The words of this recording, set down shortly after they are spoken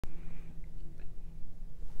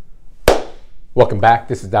Welcome back.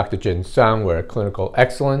 This is Dr. Jin Sung, where clinical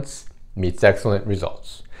excellence meets excellent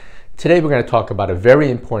results. Today we're going to talk about a very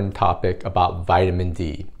important topic about vitamin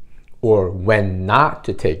D, or when not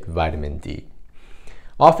to take vitamin D.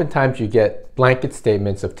 Oftentimes you get blanket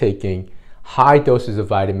statements of taking high doses of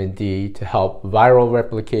vitamin D to help viral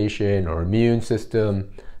replication or immune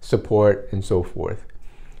system support and so forth.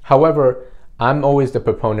 However, I'm always the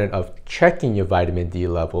proponent of checking your vitamin D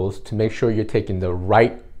levels to make sure you're taking the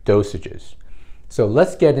right dosages. So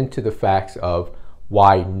let's get into the facts of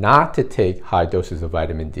why not to take high doses of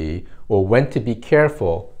vitamin D, or when to be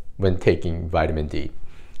careful when taking vitamin D.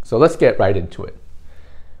 So let's get right into it.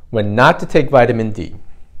 When not to take vitamin D.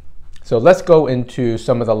 So let's go into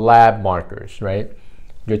some of the lab markers, right?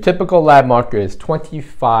 Your typical lab marker is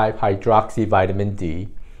 25 hydroxy vitamin D.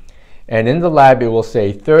 And in the lab, it will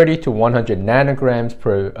say 30 to 100 nanograms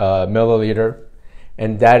per milliliter.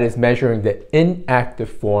 And that is measuring the inactive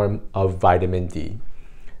form of vitamin D.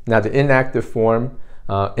 Now, the inactive form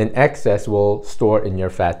in excess will store in your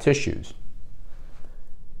fat tissues.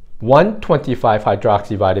 125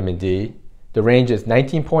 hydroxy vitamin D, the range is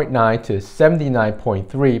 19.9 to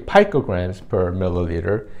 79.3 picograms per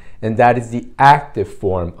milliliter, and that is the active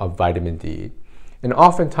form of vitamin D. And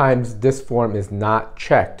oftentimes, this form is not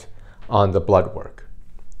checked on the blood work.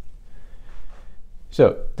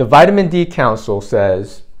 So the Vitamin D Council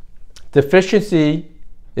says deficiency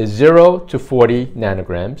is 0 to 40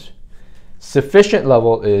 nanograms, sufficient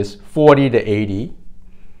level is 40 to 80,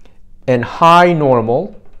 and high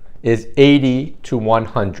normal is 80 to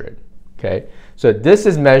 100. Okay, so this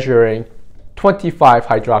is measuring 25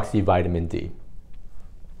 hydroxy vitamin D.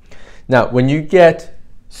 Now, when you get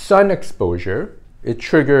sun exposure, it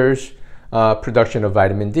triggers production of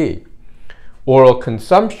vitamin D. Oral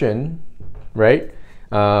consumption, right,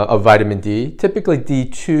 of vitamin D, typically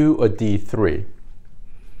D2 or D3.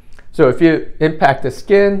 So if you impact the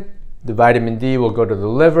skin, the vitamin D will go to the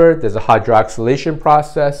liver, there's a hydroxylation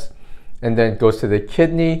process, and then it goes to the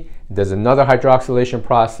kidney, there's another hydroxylation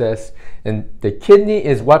process, and the kidney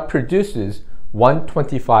is what produces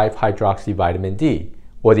 125 hydroxy vitamin D,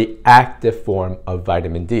 or the active form of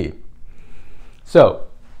vitamin D. So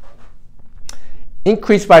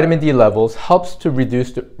increased vitamin D levels helps to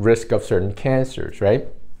reduce the risk of certain cancers, right?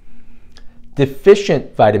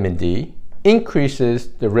 Deficient vitamin D increases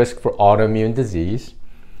the risk for autoimmune disease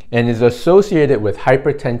and is associated with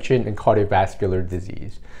hypertension and cardiovascular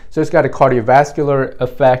disease. So it's got a cardiovascular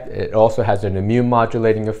effect. It also has an immune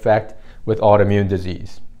modulating effect with autoimmune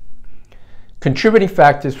disease. Contributing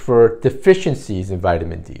factors for deficiencies in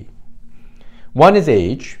vitamin D. One is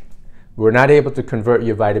age. We're not able to convert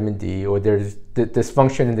your vitamin D, or there's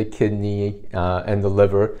dysfunction in the kidney and the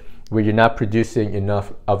liver where you're not producing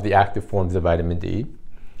enough of the active forms of vitamin D.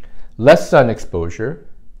 Less sun exposure.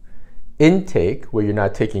 Intake, where you're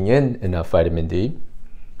not taking in enough vitamin D.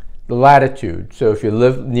 The latitude. So if you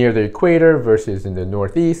live near the equator versus in the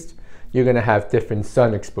northeast, you're going to have different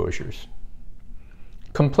sun exposures.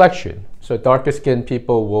 Complexion. So darker skinned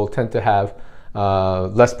people will tend to have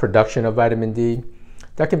less production of vitamin D.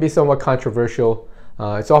 That can be somewhat controversial.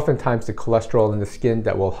 It's oftentimes the cholesterol in the skin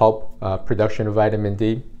that will help production of vitamin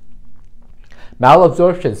D.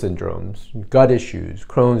 Malabsorption syndromes, gut issues,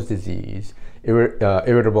 Crohn's disease,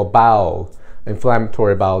 irritable bowel,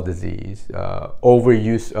 inflammatory bowel disease,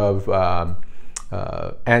 overuse of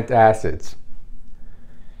antacids.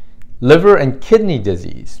 Liver and kidney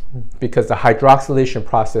disease, because the hydroxylation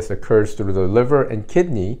process occurs through the liver and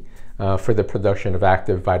kidney for the production of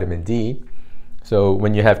active vitamin D. So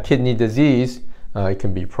when you have kidney disease, it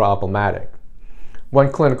can be problematic.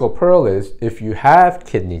 One clinical pearl is if you have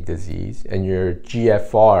kidney disease and your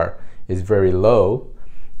GFR is very low,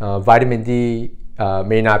 vitamin D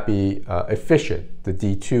may not be efficient, the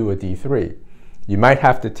D2 or D3. You might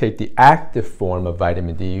have to take the active form of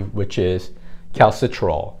vitamin D, which is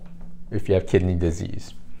calcitriol, if you have kidney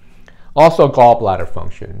disease. Also gallbladder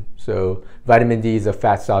function. So vitamin D is a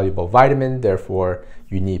fat-soluble vitamin, therefore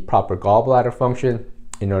you need proper gallbladder function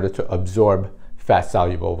in order to absorb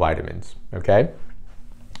fat-soluble vitamins, okay?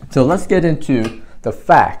 So let's get into the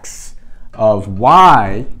facts of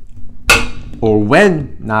why or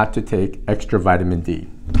when not to take extra vitamin D,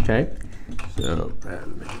 okay? So let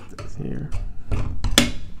me get this here.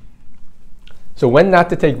 So when not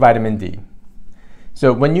to take vitamin D.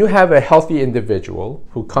 So when you have a healthy individual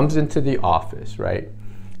who comes into the office, right,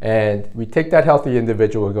 and we take that healthy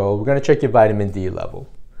individual and go, we're going to check your vitamin D level.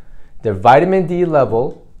 Their vitamin D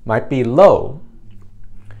level might be low,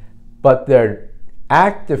 but their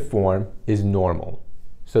active form is normal.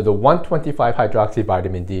 So the 125 hydroxy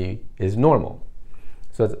vitamin D is normal.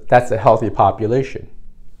 So that's a healthy population.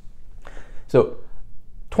 So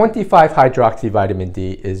 25-hydroxyvitamin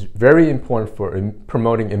D is very important for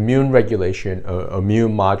promoting immune regulation or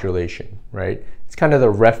immune modulation, right? It's kind of the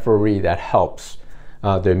referee that helps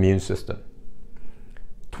the immune system.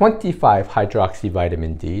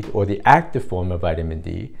 25-hydroxyvitamin D, or the active form of vitamin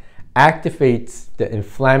D, activates the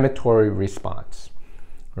inflammatory response,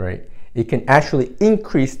 right? It can actually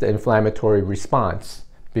increase the inflammatory response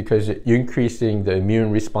because you're increasing the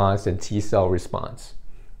immune response and T-cell response,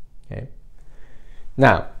 okay?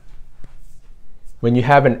 Now, when you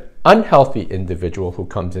have an unhealthy individual who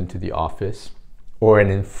comes into the office, or an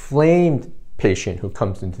inflamed patient who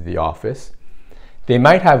comes into the office, they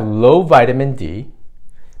might have low vitamin D,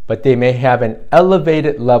 but they may have an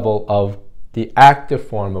elevated level of the active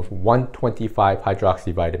form of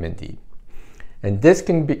 125-hydroxyvitamin D. And this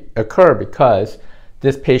can occur because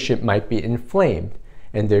this patient might be inflamed,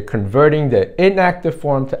 and they're converting the inactive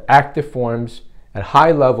form to active forms at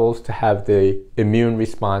high levels to have the immune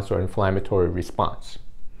response or inflammatory response.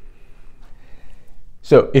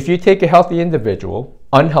 So if you take a healthy individual,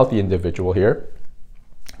 unhealthy individual here,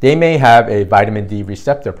 they may have a vitamin D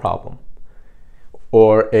receptor problem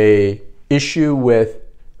or a issue with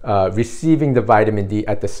receiving the vitamin D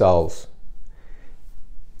at the cells.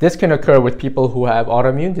 This can occur with people who have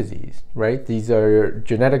autoimmune disease, right? These are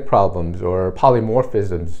genetic problems or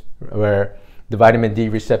polymorphisms where the vitamin D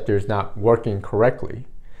receptor is not working correctly.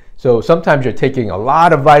 So sometimes you're taking a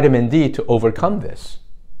lot of vitamin D to overcome this.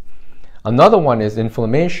 Another one is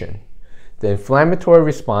inflammation. The inflammatory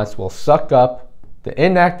response will suck up the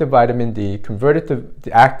inactive vitamin D, convert it to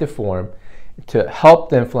the active form to help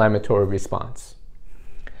the inflammatory response.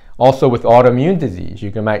 Also with autoimmune disease,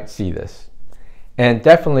 you might see this. And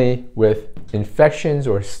definitely with infections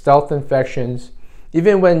or stealth infections,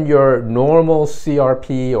 even when your normal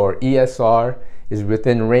CRP or ESR is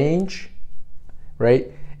within range,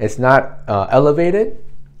 right? It's not elevated,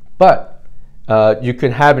 but you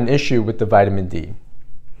can have an issue with the vitamin D.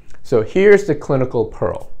 So here's the clinical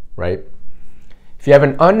pearl, right? If you have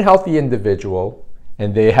an unhealthy individual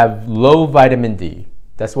and they have low vitamin D,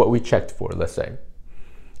 that's what we checked for, let's say,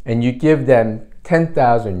 and you give them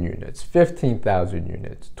 10,000 units, 15,000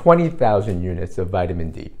 units, 20,000 units of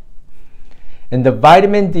vitamin D, and the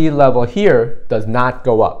vitamin D level here does not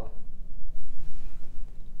go up,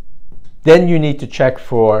 then you need to check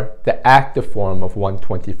for the active form of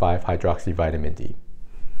 125-hydroxyvitamin D.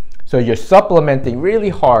 So you're supplementing really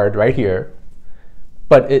hard right here,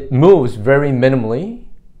 but it moves very minimally,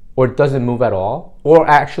 or doesn't move at all, or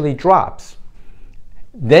actually drops.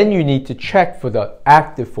 Then you need to check for the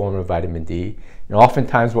active form of vitamin D, and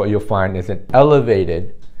oftentimes what you'll find is an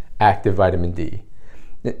elevated active vitamin D.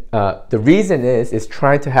 The reason is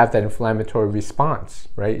trying to have that inflammatory response,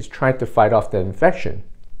 right? It's trying to fight off the infection.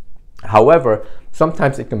 However,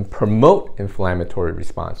 sometimes it can promote inflammatory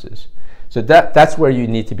responses. So that's where you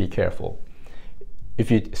need to be careful.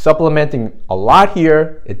 If you're supplementing a lot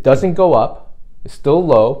here, it doesn't go up, it's still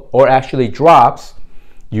low, or actually drops,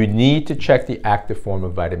 you need to check the active form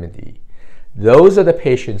of vitamin D. Those are the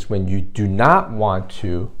patients when you do not want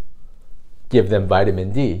to give them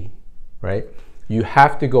vitamin D, right? You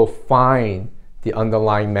have to go find the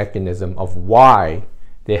underlying mechanism of why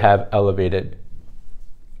they have elevated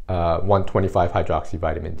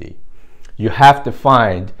 125-hydroxyvitamin D. You have to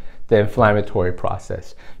find the inflammatory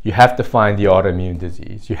process. You have to find the autoimmune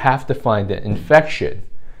disease. You have to find the infection,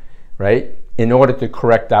 right? In order to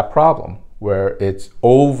correct that problem where it's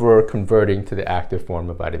over converting to the active form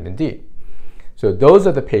of vitamin D. So those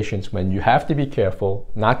are the patients when you have to be careful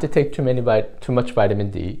not to take too much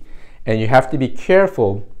vitamin D, and you have to be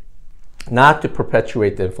careful not to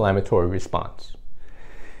perpetuate the inflammatory response.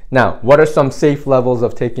 Now, what are some safe levels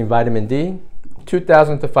of taking vitamin D?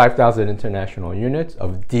 2,000 to 5,000 international units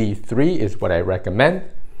of D3 is what I recommend.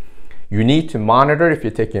 You need to monitor if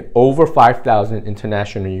you're taking over 5,000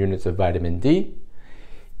 international units of vitamin D.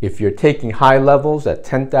 If you're taking high levels at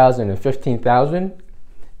 10,000 and 15,000,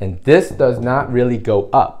 and this does not really go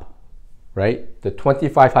up, right? The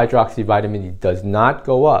 25-hydroxyvitamin D does not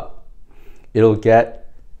go up. You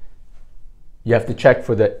have to check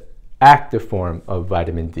for the active form of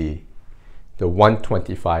vitamin D, the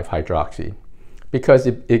 125-hydroxy, because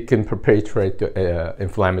it can perpetuate the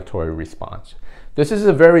inflammatory response. This is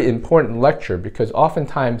a very important lecture because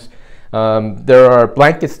oftentimes there are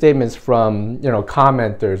blanket statements from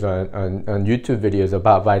commenters on YouTube videos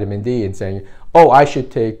about vitamin D and saying, oh, I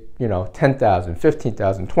should take 10,000,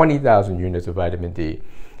 15,000, 20,000 units of vitamin D,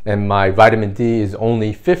 and my vitamin D is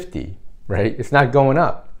only 50, right? It's not going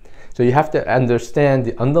up. So you have to understand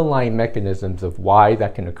the underlying mechanisms of why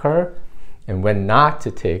that can occur and when not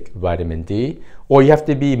to take vitamin D, or you have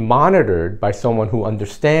to be monitored by someone who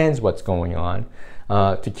understands what's going on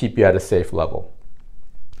to keep you at a safe level.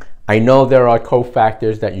 I know there are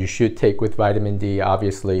cofactors that you should take with vitamin D.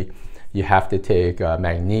 Obviously, you have to take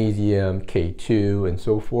magnesium, K2, and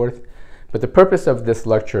so forth. But the purpose of this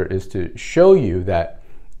lecture is to show you that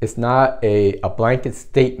it's not a blanket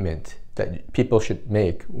statement that people should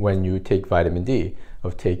make when you take vitamin D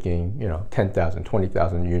of taking 10,000,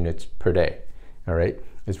 20,000 units per day. All right.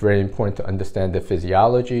 It's very important to understand the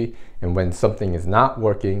physiology, and when something is not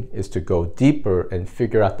working is to go deeper and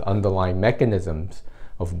figure out the underlying mechanisms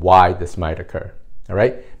of why this might occur. All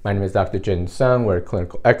right. My name is Dr. Jin Sung, where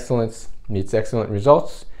clinical excellence meets excellent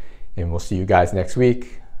results, and we'll see you guys next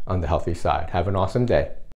week on the healthy side. Have an awesome day.